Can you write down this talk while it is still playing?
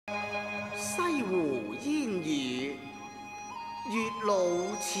湖煙雨，月老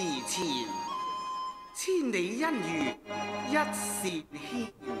池前，千里姻緣一線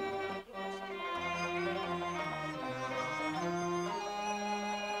牽。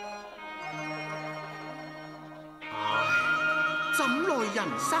唉，怎奈人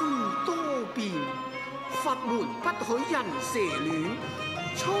生多變，佛門不許人蛇戀，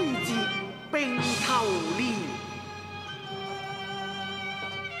吹折並頭蓮。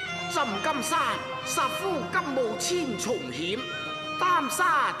 浸金山，殺夫金冒千重險；擔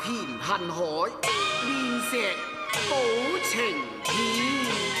沙填恨海，煉石補情片。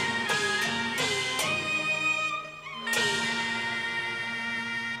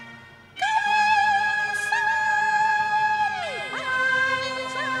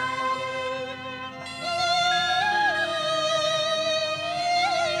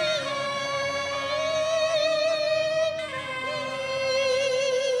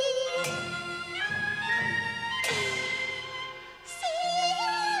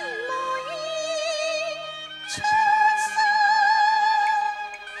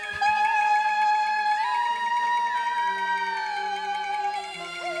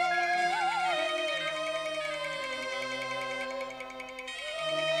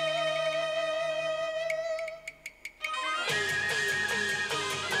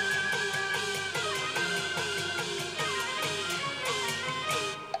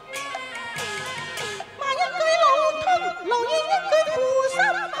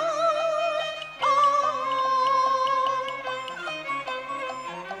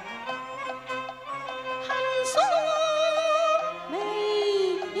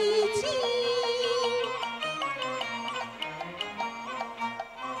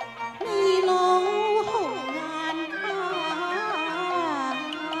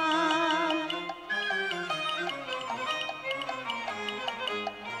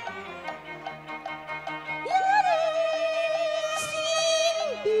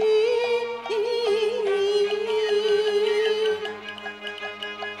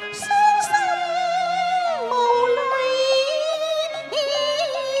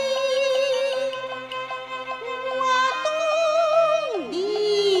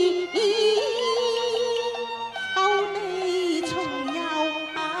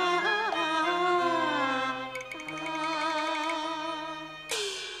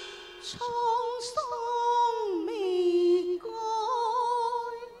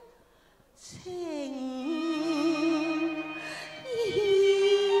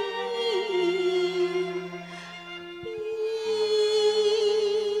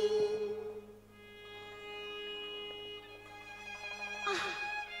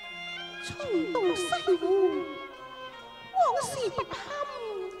重渡西湖，往事不堪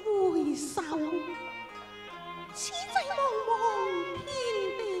回首。此際茫茫天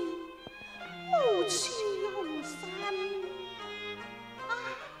地，無處容身。啊！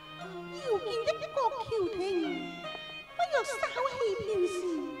遙見一國橋亭，不若稍息片時，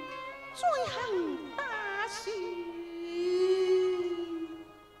再行打算。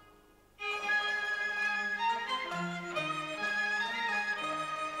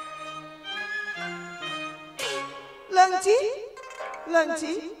 娘子，娘子，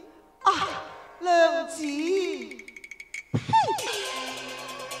啊，娘子！呸！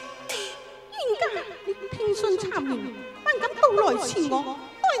冤家，你聽信讒言，不敢到來纏我，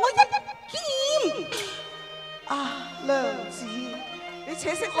待我一劍！啊，娘子，你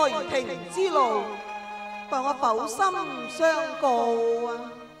且息雷霆之怒，待我剖心相告啊！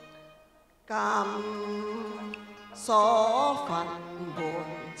今所佛門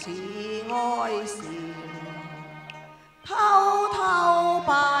慈愛事。 偷偷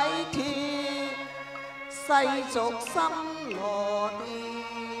擺脱世俗心羅電，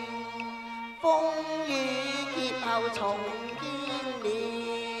風雨劫後重見面。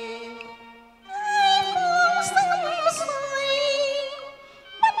哀風心碎，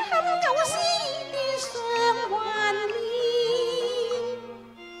不堪有思斷上還念，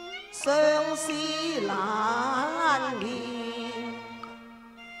相思難眠，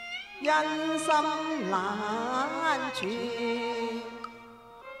人心難全，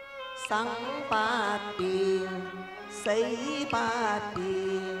生不變，死不變。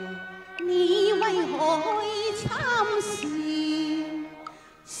你為何去參事？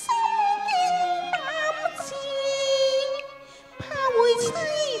心驚膽戰，怕會妻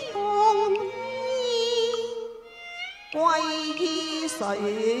放面。歸依誰願？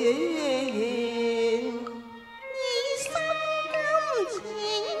你心甘情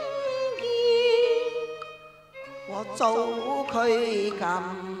願。 我早拘禁，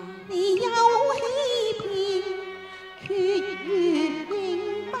你有欺騙，決永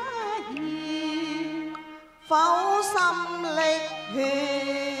不願。否心瀝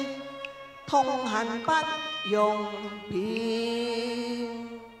血，痛恨不用辨。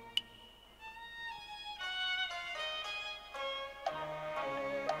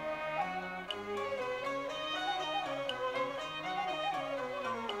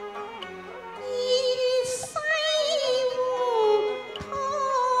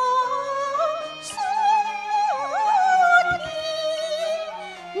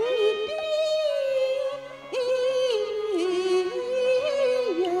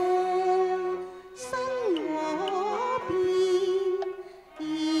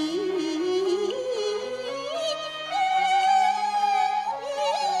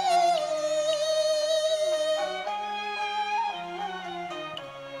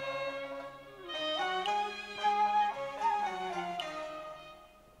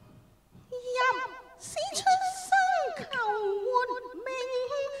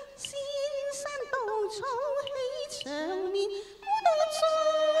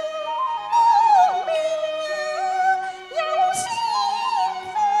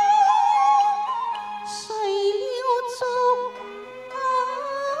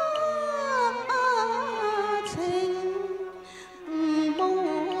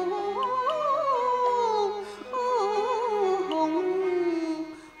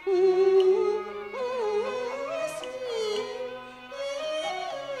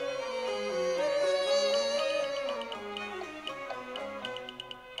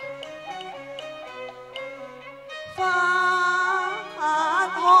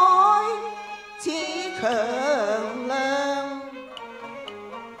強亮，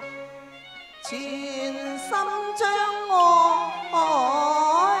全心將愛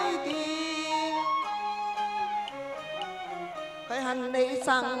電，佢恨你憎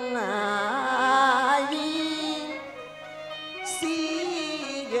煙，思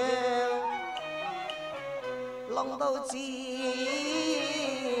陽弄到自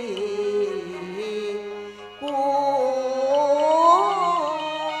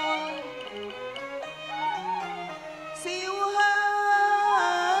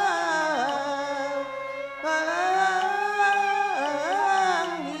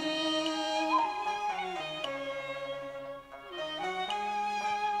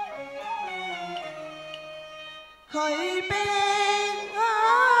佢逼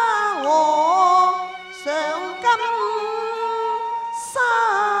我上金山，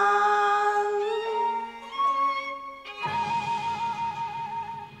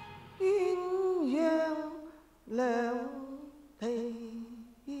鴛鴦兩地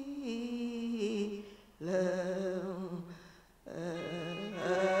兩。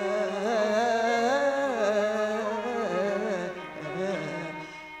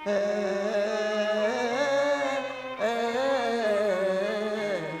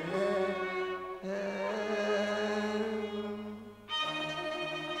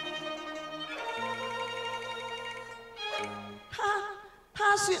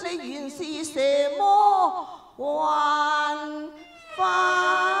他說你原是什麼幻化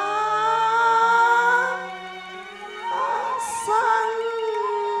身，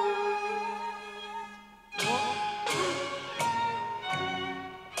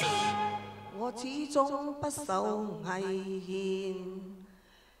我始終不受危險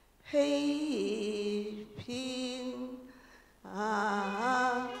欺騙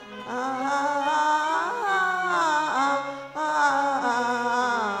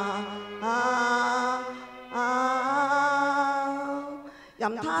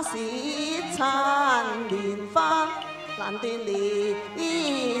任他使殘蓮花難斷連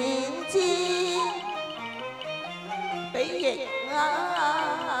枝，比翼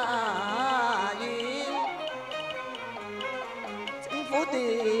遠，政府斷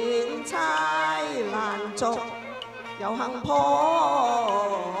差難續，有幸破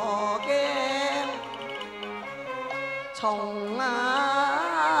鏡重圓。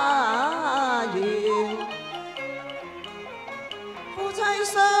夫妻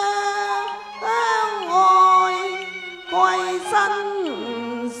相愛貴真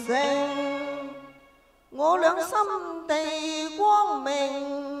誠，我倆心地光明，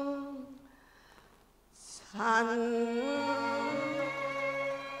塵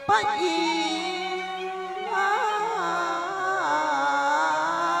不染。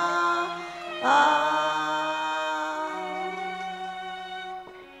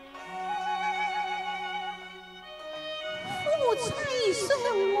夫妻相愛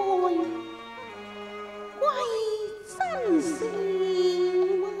貴真誠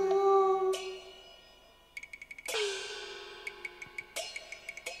喎。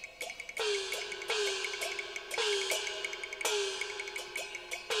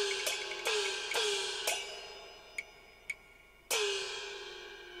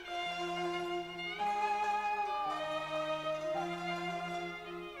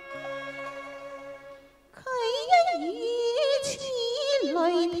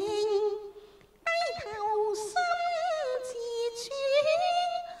雷聽，低頭心自轉，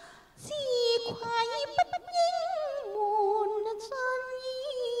自愧不應瞞盡言，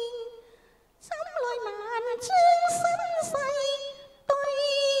怎來萬丈身世對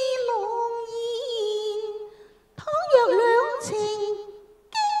狼言？倘若兩情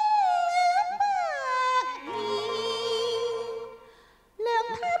經百年，諒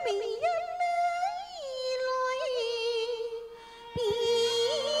他微因淚變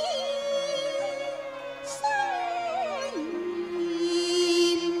生言。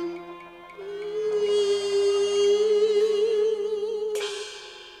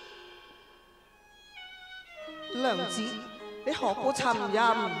娘子，你何故沉吟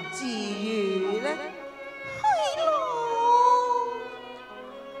自語呢？虛浪，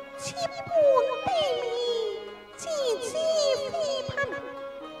妾伴卑微，自知非貧，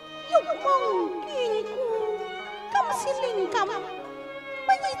欲蒙眷顧，今是靈感，不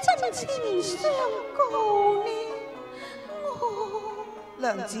以真情相告呢？娘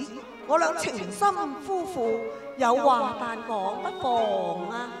子，我倆情深夫婦，有話但講不妨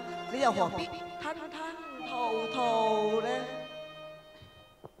啊！你又何必吞吞吐吐呢？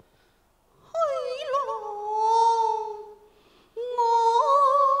虛浪，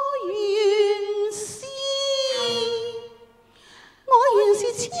我原是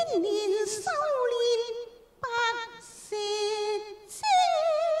千年修煉白蛇精。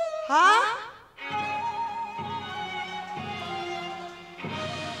吓？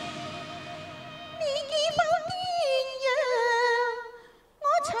你既否端陽，我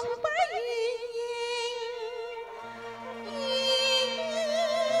曾把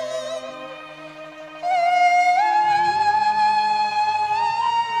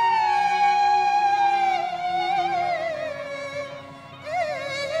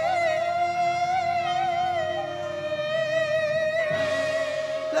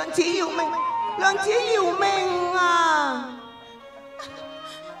娘子要命！娘子要命啊！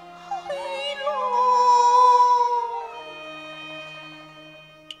虛浪，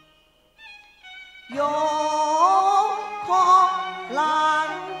玉確冷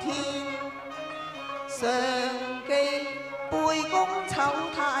天，常記背公醜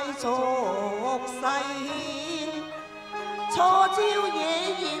態俗世，初朝野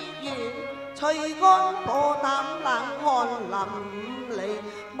葉園，吹乾破膽冷汗淋漓，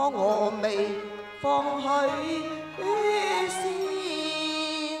摸我未放許仙。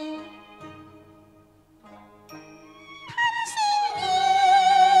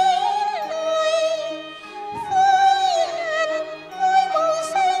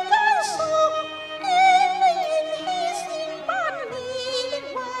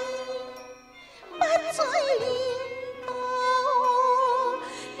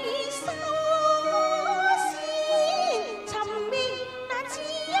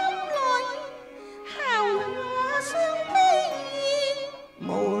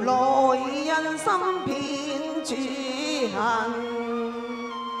心片主恨，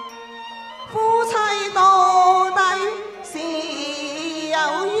夫妻到底是有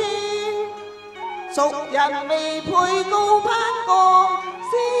冤，俗人未配高攀過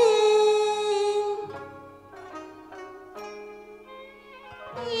先。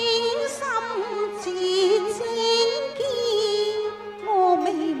應心自正見，我未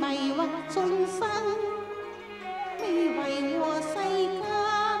迷惑眾生，未為禍世間。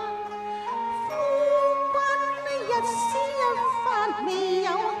一絲一髮未有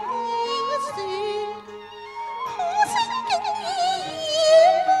輕算，可惜竟已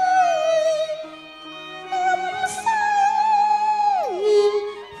染淚暗生緣，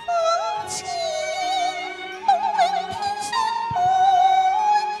仿似東永天仙配，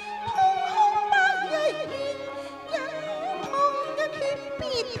同哭百日圓，忍痛一血必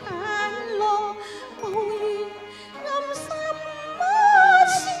彈落，無緣暗心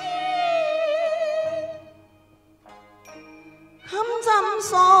怎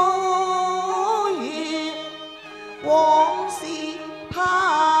數月往事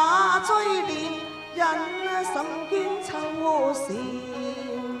怕追念，忍心捐秋時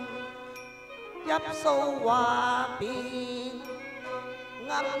入數話別，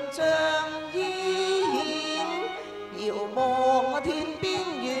暗像依顯遙望天邊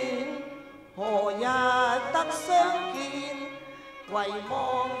遠，何日得相見？唯望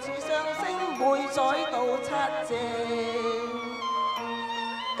住上升會再度七夕。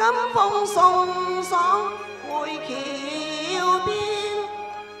金風送爽會橋邊，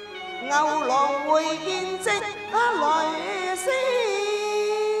牛郎會見即來先。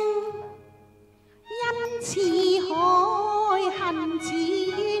因似海恨似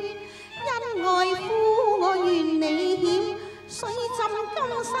淵，因愛夫我願你險，水浸金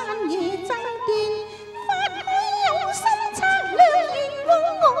山夜爭端，發開有心策略，願往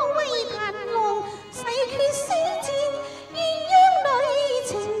我為銀狼，誓決死戰，鴛鴦女情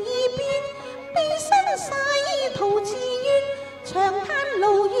意變，悲身誓圖自願，長嘆路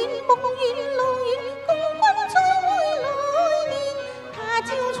遠夢遠路遠，共君再會來年，他朝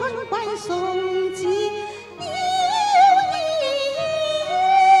春歸送子。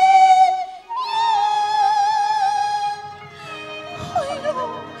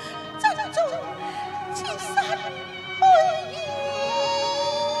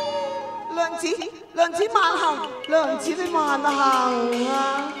娘子慢行，娘子你慢行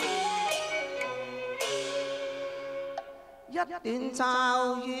啊！一段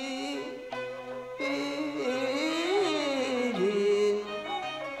驟雨完，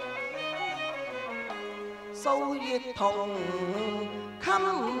數月同衾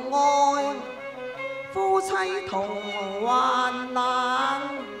愛，夫妻同患難，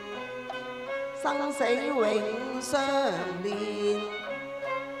生死永相連。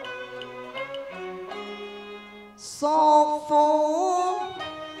索苦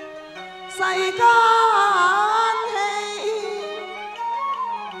世間氣，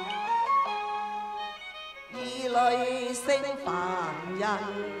兒女聲凡人，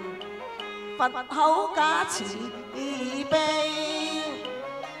佛口假慈悲，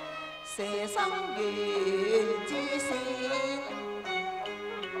蛇生緣之線，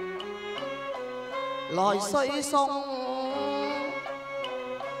來須送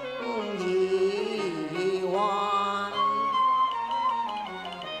疑幻。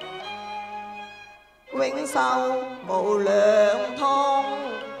永壽無兩通，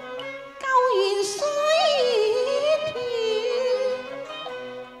舊緣雖斷，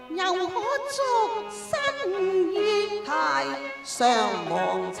又可續新緣。太上忘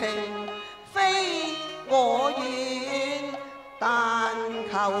情非我願，但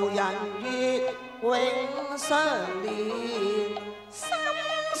求人月永相連。心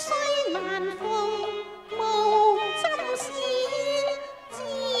雖難逢無針線，自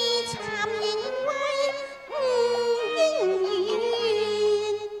慚形穢唔應願。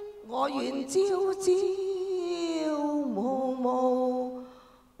我願朝朝暮暮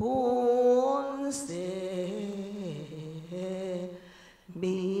本社面，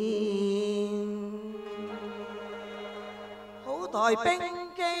好待冰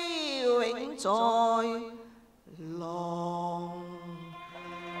肌永在郎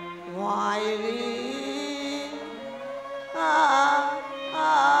懷戀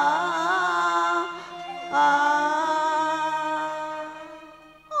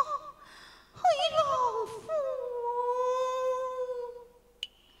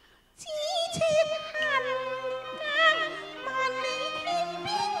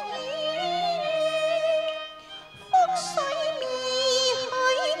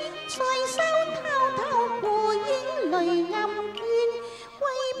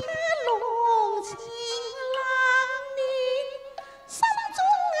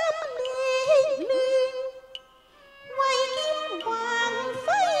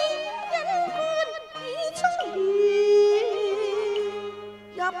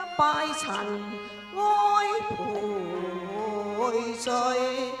拜塵埃賠罪，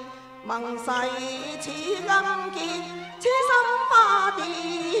盟誓此金結，痴心花蝶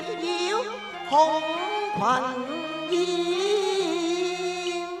繞紅裙燕。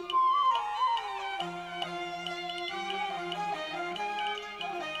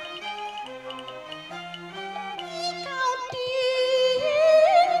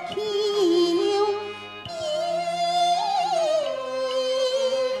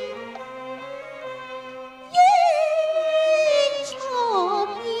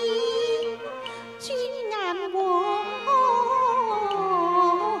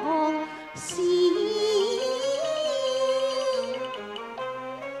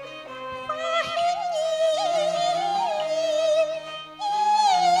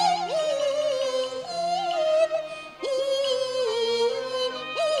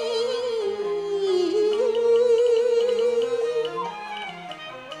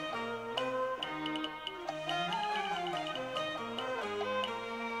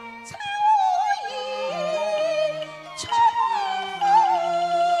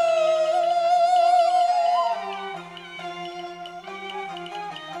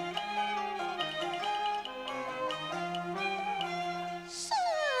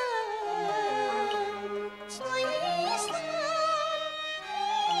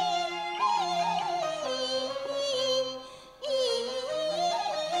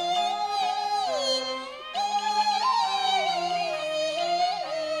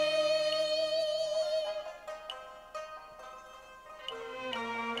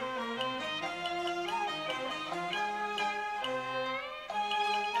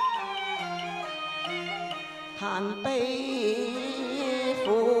閒悲歡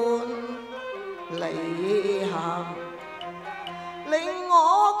離合，令我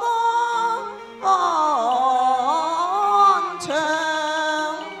歌唱，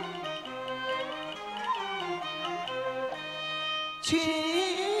穿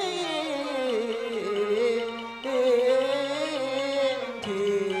團。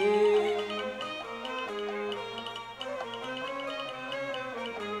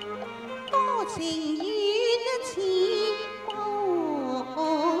多情願似無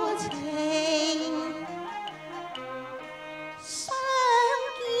情，相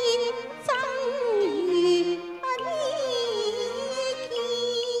見真如意見，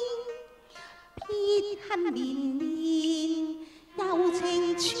撇恨連連，柔情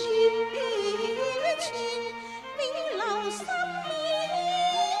串串，永留心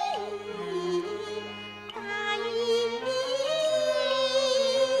大意。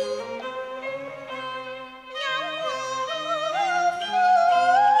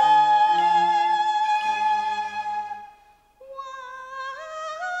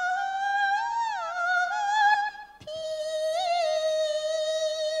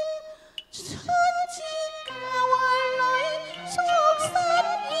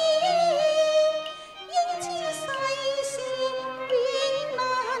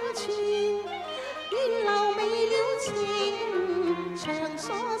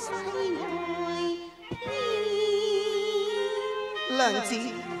娘子，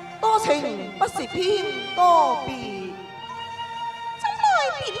多情不是偏多別，怎奈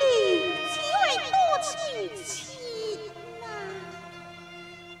別離，只為多情切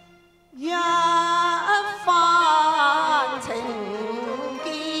啊！一番情結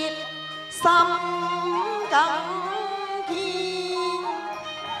心更堅，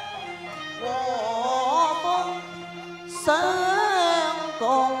和睦相共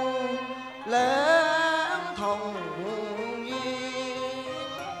兩同願。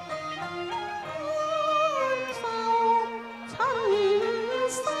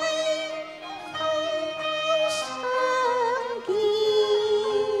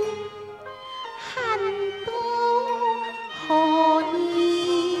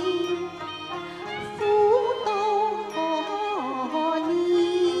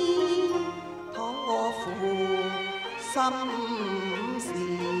心事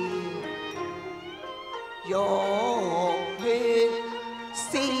欲血絲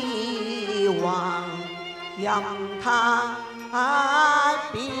橫，任他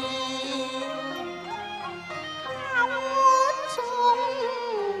變。考中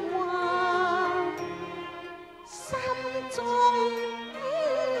話，心中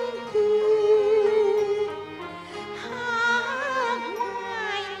倦，客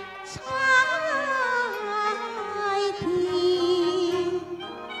懷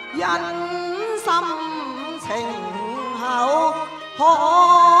因心情厚可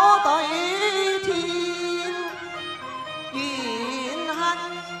對天，緣恨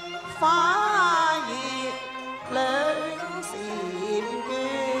花葉兩禪倦。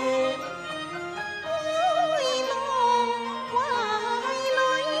回浪懷裏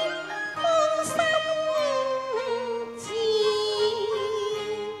芳心志，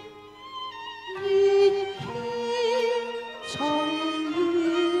月缺重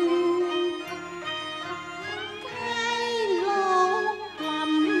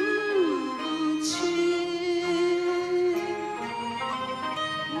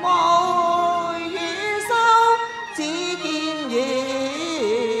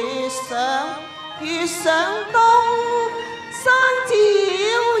月上東山照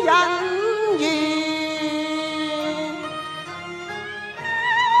人緣，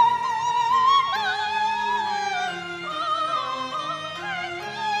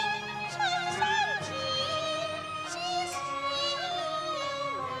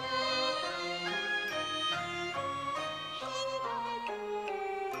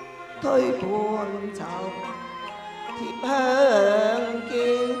推盤酒，貼香肩。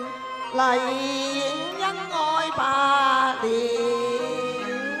麗影恩愛百年，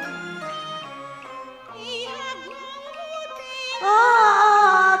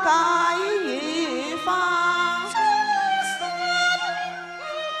解與花，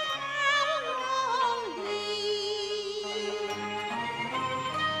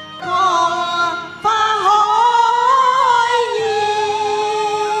光花海現，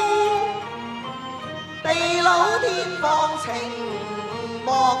地老天荒情莫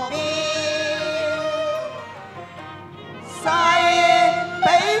辨。